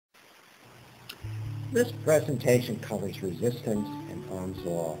This presentation covers resistance and Ohm's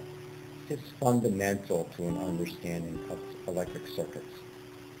law. It's fundamental to an understanding of electric circuits.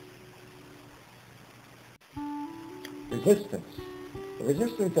 Resistance. The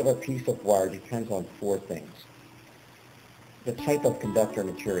resistance of a piece of wire depends on four things. The type of conductor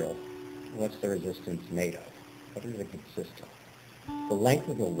material. What's the resistance made of? What does it consist of? The length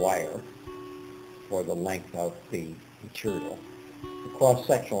of the wire, or the length of the material. The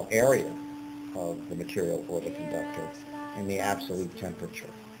cross-sectional area of the material or the conductor, and the absolute temperature.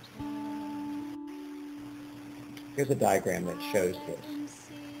 Here's a diagram that shows this.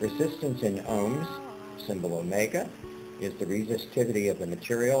 Resistance in ohms, symbol omega, is the resistivity of the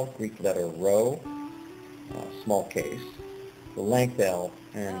material, Greek letter rho, small case, the length L,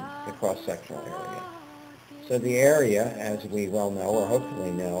 and the cross-sectional area. So the area, as we well know, or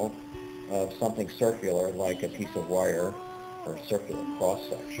hopefully know, of something circular like a piece of wire or circular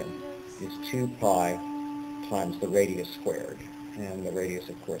cross-section is 2 pi times the radius squared. And the radius,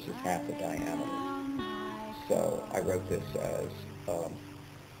 of course, is half the diameter. So I wrote this as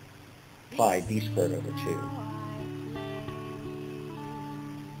pi d squared over 2.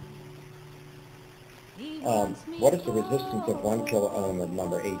 What is the resistance of 1 kilo ohm of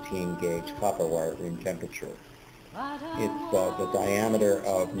number 18 gauge copper wire at room temperature? It's the diameter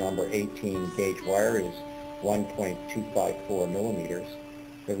of number 18 gauge wire is 1.254 millimeters.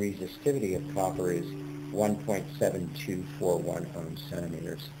 The resistivity of copper is 1.7241 ohm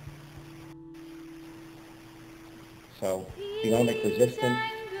centimeters. So the ohmic resistance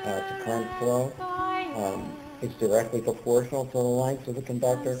to current flow is directly proportional to the length of the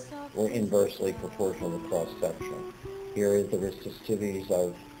conductor or inversely proportional to cross-section. Here is the resistivities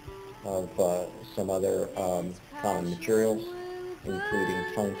of some other common materials, including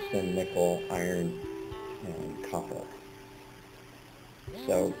tungsten, nickel, iron, and copper.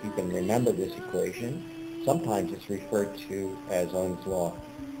 So you can remember this equation. Sometimes it's referred to as Ohm's law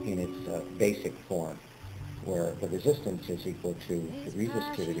in its basic form, where the resistance is equal to the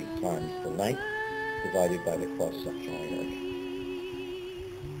resistivity times the length divided by the cross-sectional area.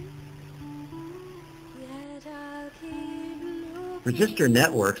 Resistor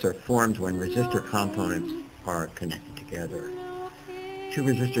networks are formed when resistor components are connected together. Two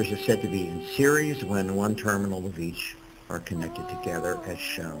resistors are said to be in series when one terminal of each are connected together, as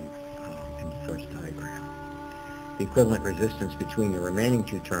shown in the first diagram. The equivalent resistance between the remaining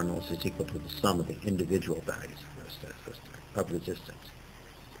two terminals is equal to the sum of the individual values of resistance.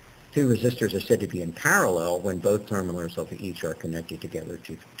 Two resistors are said to be in parallel when both terminals of each are connected together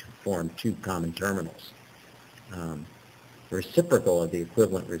to form two common terminals. The reciprocal of the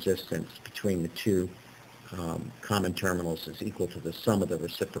equivalent resistance between the two common terminals is equal to the sum of the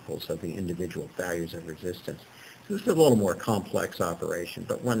reciprocals of the individual values of resistance. So this is a little more complex operation,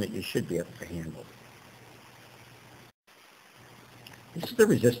 but one that you should be able to handle. This is the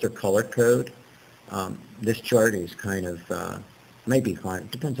resistor color code. This chart is kind of maybe fine.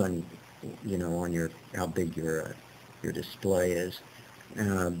 It depends on on how big your display is.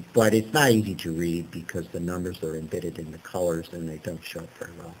 But it's not easy to read because the numbers are embedded in the colors and they don't show up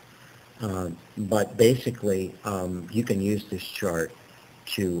very well. But basically, you can use this chart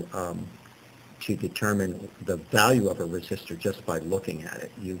to determine the value of a resistor just by looking at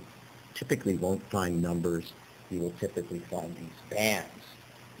it. You typically won't find numbers. You will typically find these bands.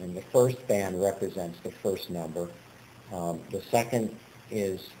 And the first band represents the first number. The second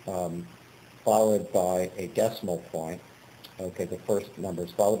is followed by a decimal point. Okay, the first number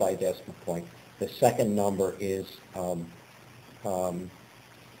is followed by a decimal point. The second number is,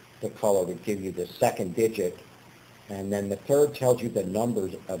 the color would give you the second digit. And then the third tells you the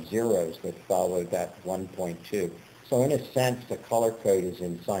numbers of zeros that follow that 1.2. So in a sense, the color code is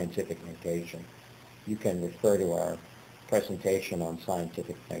in scientific notation. You can refer to our presentation on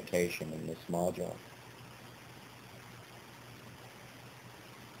scientific notation in this module.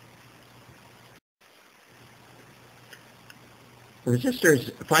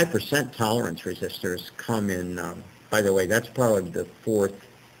 Resistors, 5% tolerance resistors come in, by the way, that's probably the fourth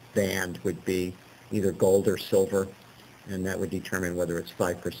band would be either gold or silver, and that would determine whether it's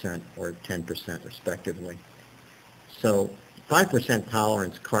 5% or 10% respectively. So 5%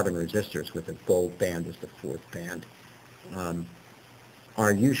 tolerance carbon resistors with a gold band as the fourth band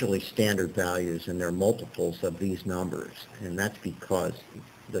are usually standard values, and they're multiples of these numbers, and that's because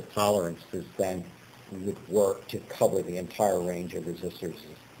the tolerances then would work to cover the entire range of resistors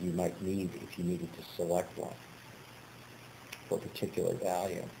you might need if you needed to select one for a particular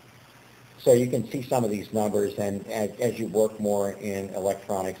value. So you can see some of these numbers, and as you work more in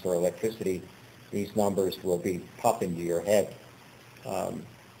electronics or electricity, these numbers will be pop into your head.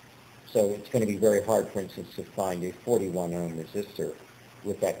 So it's going to be very hard, for instance, to find a 41 ohm resistor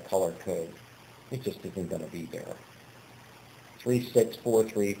with that color code. It just isn't going to be there.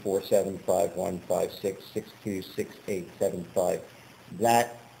 3643475156626875.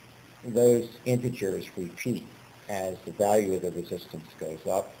 Those integers repeat as the value of the resistance goes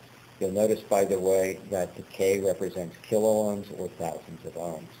up. You'll notice, by the way, that the K represents kiloohms or thousands of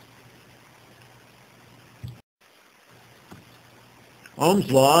ohms.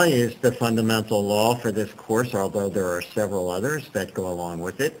 Ohm's law is the fundamental law for this course, although there are several others that go along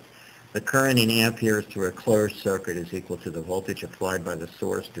with it. The current in amperes through a closed circuit is equal to the voltage applied by the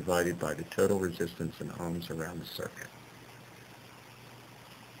source divided by the total resistance in ohms around the circuit.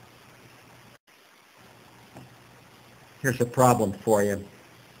 Here's a problem for you.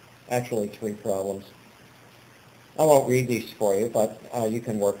 Actually, 3 problems. I won't read these for you, but you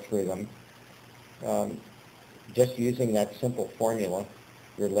can work through them. Just using that simple formula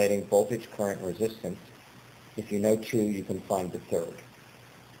relating voltage, current, resistance. If you know 2, you can find the third.